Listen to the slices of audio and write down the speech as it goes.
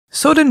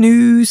So the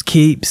news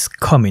keeps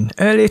coming.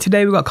 Earlier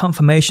today we got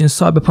confirmation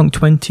Cyberpunk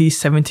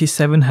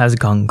 2077 has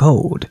gone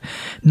gold.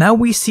 Now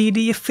we see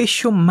the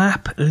official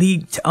map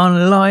leaked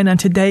online, and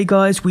today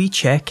guys we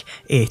check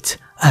it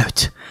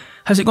out.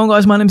 How's it going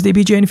guys? My name is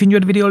DPJ, and if you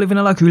enjoyed the video, leaving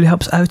a like really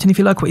helps out, and if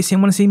you like what you see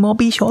and want to see more,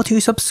 be sure to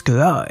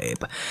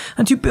subscribe.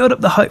 And to build up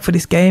the hype for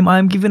this game, I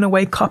am giving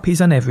away copies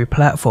on every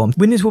platform.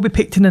 Winners will be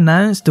picked and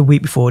announced the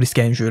week before this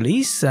game's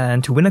release,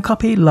 and to win a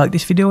copy, like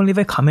this video and leave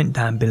a comment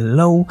down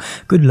below.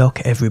 Good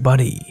luck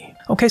everybody.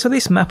 Okay, so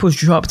this map was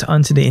dropped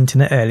onto the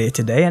internet earlier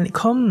today, and it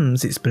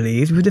comes, it's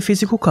believed, with a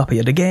physical copy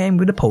of the game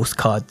with a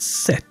postcard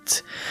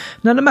set.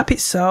 Now the map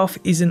itself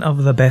isn't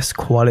of the best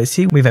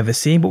quality we've ever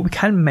seen, but we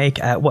can make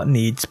out what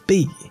needs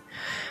be.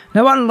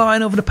 Now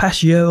online over the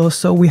past year or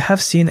so we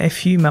have seen a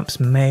few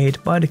maps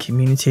made by the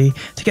community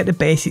to get the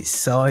basic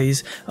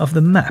size of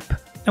the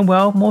map, and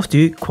well, most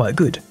do quite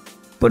good.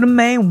 But the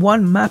main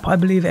one map I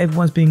believe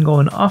everyone's been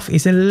going off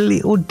is a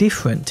little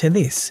different to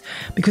this,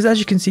 because as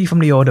you can see from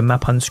the older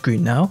map on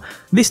screen now,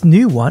 this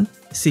new one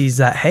sees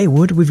that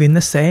Haywood within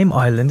the same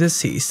island as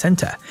city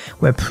centre,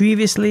 where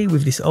previously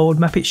with this old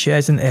map it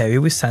shares an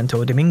area with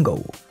Santo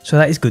Domingo, so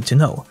that is good to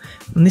know.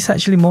 And this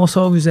actually more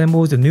so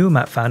resembles the new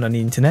map found on the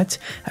internet,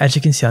 as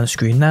you can see on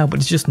screen now, but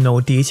there's just no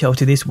detail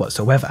to this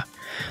whatsoever.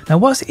 Now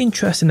what's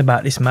interesting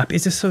about this map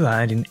is the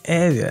surrounding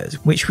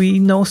areas, which we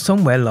know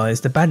somewhere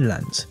lies the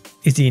Badlands.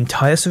 Is the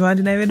entire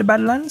surrounding area the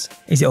Badlands?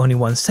 Is it only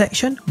one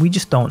section? We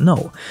just don't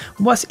know.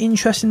 What's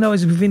interesting though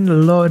is within the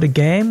lore of the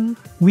game,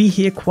 we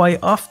hear quite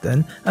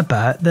often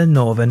about the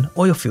northern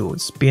oil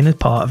fields being a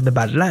part of the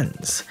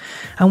Badlands.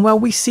 And well,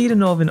 we see the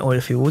northern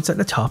oil fields at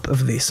the top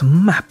of this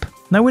map.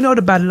 Now we know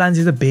the Badlands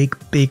is a big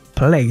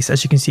place,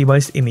 as you can see by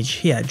this image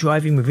here.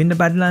 Driving within the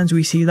Badlands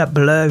we see that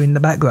blur in the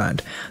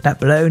background. That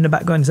blur in the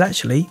background is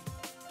actually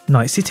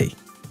Night City.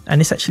 And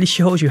this actually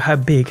shows you how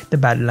big the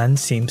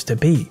Badlands seems to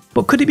be.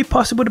 But could it be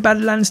possible the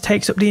Badlands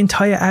takes up the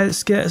entire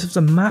outskirts of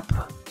the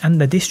map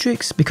and the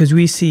districts? Because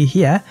we see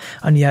here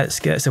on the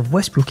outskirts of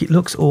Westbrook it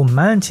looks all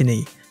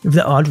mountainy with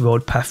the odd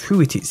road path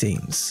through it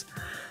seems.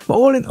 But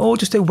all in all,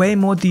 just a way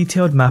more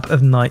detailed map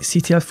of Night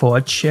City I thought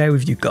I'd share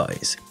with you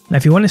guys. Now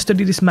if you want to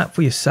study this map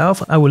for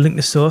yourself, I will link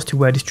the source to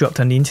where this dropped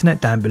on the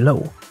internet down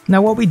below.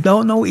 Now what we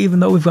don't know, even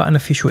though we've got an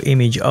official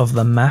image of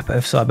the map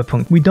of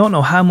Cyberpunk, we don't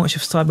know how much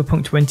of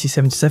Cyberpunk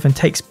 2077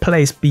 takes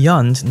place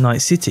beyond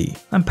Night City,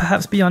 and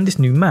perhaps beyond this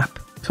new map.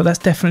 So that's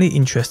definitely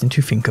interesting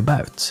to think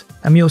about.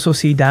 And we also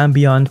see down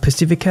beyond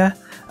Pacifica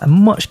a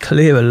much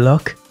clearer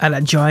look at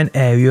that giant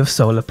area of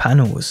solar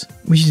panels,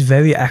 which is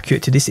very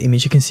accurate to this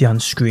image you can see on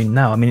screen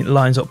now. I mean, it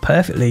lines up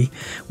perfectly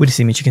with this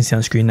image you can see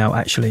on screen now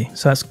actually,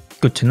 so that's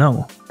good to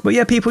know. But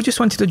yeah, people, just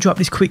wanted to drop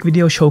this quick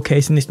video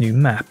showcasing this new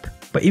map.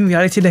 But in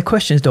reality their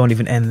questions don't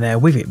even end there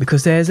with it,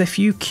 because there's a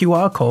few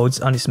QR codes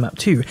on this map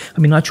too. I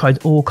mean, I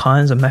tried all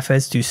kinds of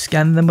methods to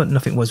scan them but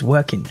nothing was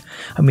working.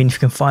 I mean, if you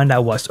can find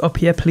out what's up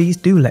here, please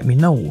do let me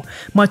know.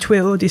 My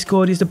Twitter or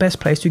Discord is the best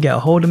place to get a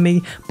hold of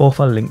me,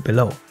 both are linked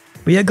below.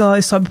 But yeah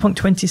guys, Cyberpunk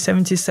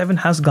 2077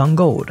 has gone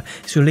gold.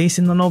 It's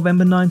releasing on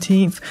November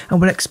 19th, and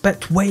we'll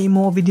expect way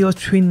more videos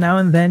between now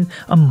and then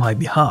on my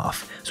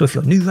behalf. So if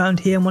you're new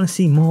around here and want to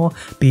see more,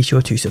 be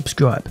sure to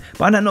subscribe.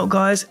 But on that note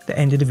guys, the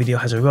end of the video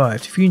has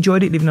arrived. If you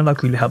enjoyed it, leaving a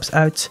like really helps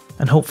out,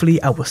 and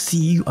hopefully I will see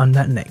you on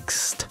that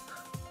next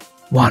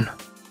one.